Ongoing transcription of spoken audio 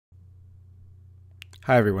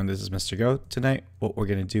Hi everyone, this is Mr. Go. Tonight what we're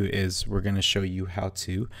going to do is we're going to show you how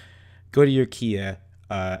to go to your Quia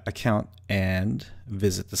account and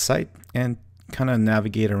visit the site and kind of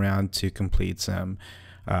navigate around to complete some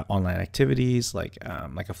online activities like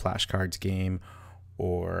a flashcards game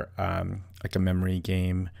or like a memory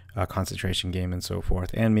game, a concentration game, and so forth,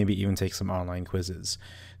 and maybe even take some online quizzes.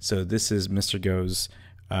 So this is Mr. Go's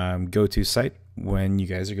go-to site when you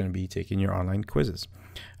guys are going to be taking your online quizzes.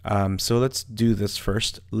 So let's do this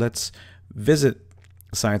first. Let's visit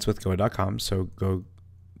sciencewithgo.com. So go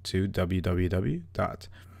to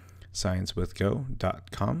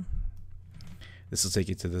www.sciencewithgo.com. This will take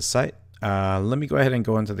you to the site. Let me go ahead and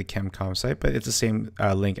go into the ChemCom site, but it's the same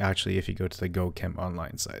link actually if you go to the Go Chem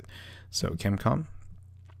Online site. So ChemCom.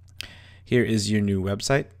 Here is your new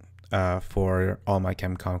website for all my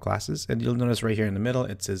ChemCom classes, and you'll notice right here in the middle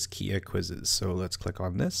it says Quia quizzes. So let's click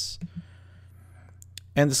on this.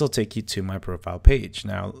 And this will take you to my profile page.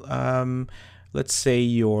 Now, let's say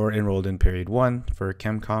you're enrolled in period 1 for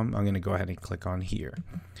ChemCom. I'm going to go ahead and click on here.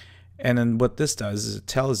 And then what this does is it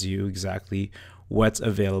tells you exactly what's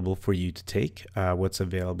available for you to take, what's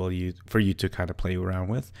available for you to kind of play around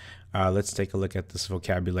with. Let's take a look at this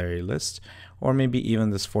vocabulary list, or maybe even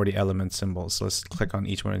this 40 element symbols. So let's click on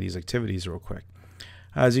each one of these activities real quick.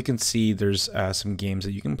 As you can see, there's some games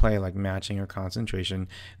that you can play like matching or concentration.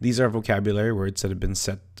 These are vocabulary words that have been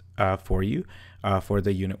set for you for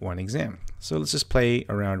the Unit 1 exam. So let's just play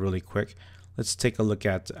around really quick. Let's take a look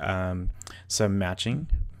at some matching.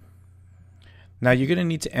 Now you're going to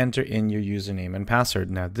need to enter in your username and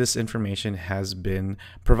password. Now this information has been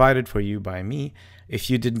provided for you by me. If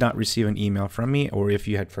you did not receive an email from me, or if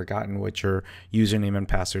you had forgotten what your username and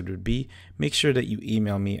password would be, make sure that you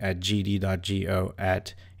email me at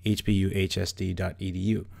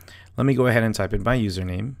gd.go@hbuhsd.edu. Let me go ahead and type in my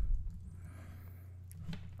username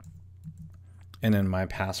and then my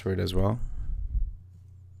password as well,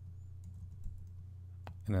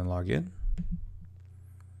 and then log in.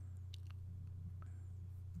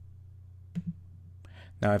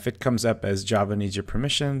 Now, if it comes up as Java needs your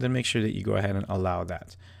permission, then make sure that you go ahead and allow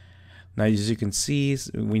that. Now, as you can see,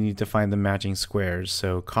 we need to find the matching squares.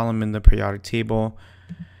 So column in the periodic table,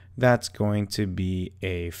 that's going to be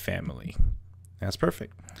a family. That's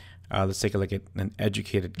perfect. Let's take a look at an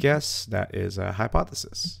educated guess. That is a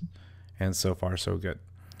hypothesis. And so far, so good.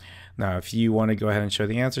 Now, if you want to go ahead and show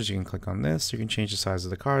the answers, you can click on this. You can change the size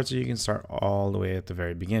of the cards, or you can start all the way at the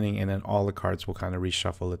very beginning, and then all the cards will kind of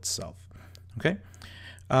reshuffle itself. Okay.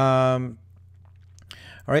 All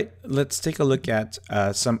right, let's take a look at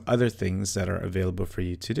some other things that are available for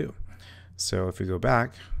you to do. So if we go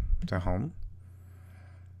back to home,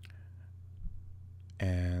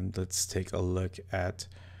 and let's take a look at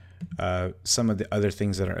some of the other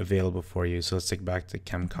things that are available for you. So let's take back to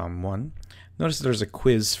ChemCom 1. Notice there's a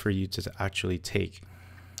quiz for you to actually take.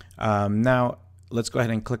 Now, let's go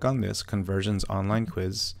ahead and click on this, Conversions Online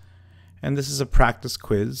Quiz. And this is a practice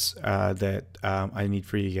quiz that I need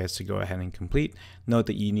for you guys to go ahead and complete. Note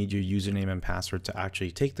that you need your username and password to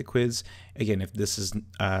actually take the quiz. Again, if this is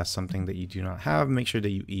something that you do not have, make sure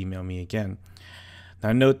that you email me again.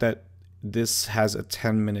 Now note that this has a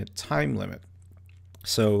 10-minute time limit.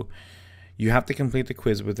 So you have to complete the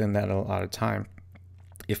quiz within that allotted time.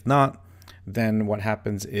 If not, then what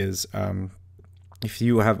happens is if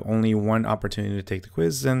you have only one opportunity to take the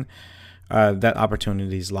quiz, then that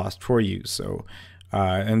opportunity is lost for you. So,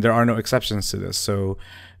 and there are no exceptions to this. So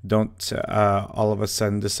don't all of a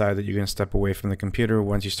sudden decide that you're going to step away from the computer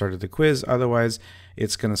once you started the quiz. Otherwise,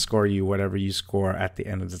 it's going to score you whatever you score at the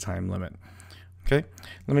end of the time limit. Okay,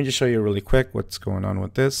 let me just show you really quick what's going on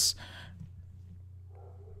with this.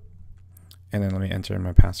 And then let me enter in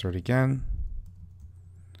my password again.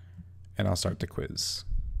 And I'll start the quiz.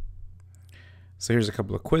 So here's a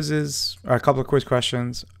couple of quizzes, or a couple of quiz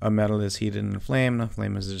questions. A metal is heated in a flame. The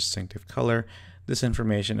flame is a distinctive color. This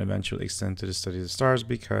information eventually extends to the study of the stars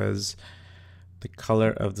because the color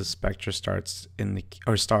of the spectra the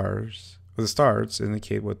stars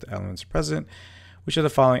indicate what the elements are present. Which of the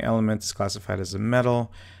following elements is classified as a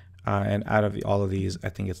metal? And out of all of these, I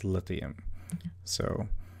think it's lithium. So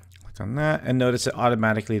click on that, and notice that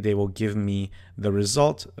automatically they will give me the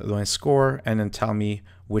result, my score, and then tell me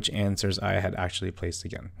which answers I had actually placed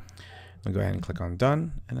again. I'll go ahead and click on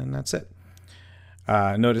done, and then that's it.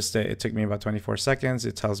 Notice that it took me about 24 seconds.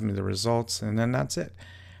 It tells me the results, and then that's it.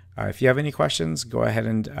 If you have any questions, go ahead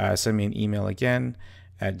and send me an email again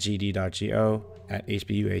at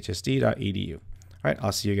gd.go@hbuhsd.edu. All right,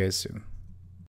 I'll see you guys soon.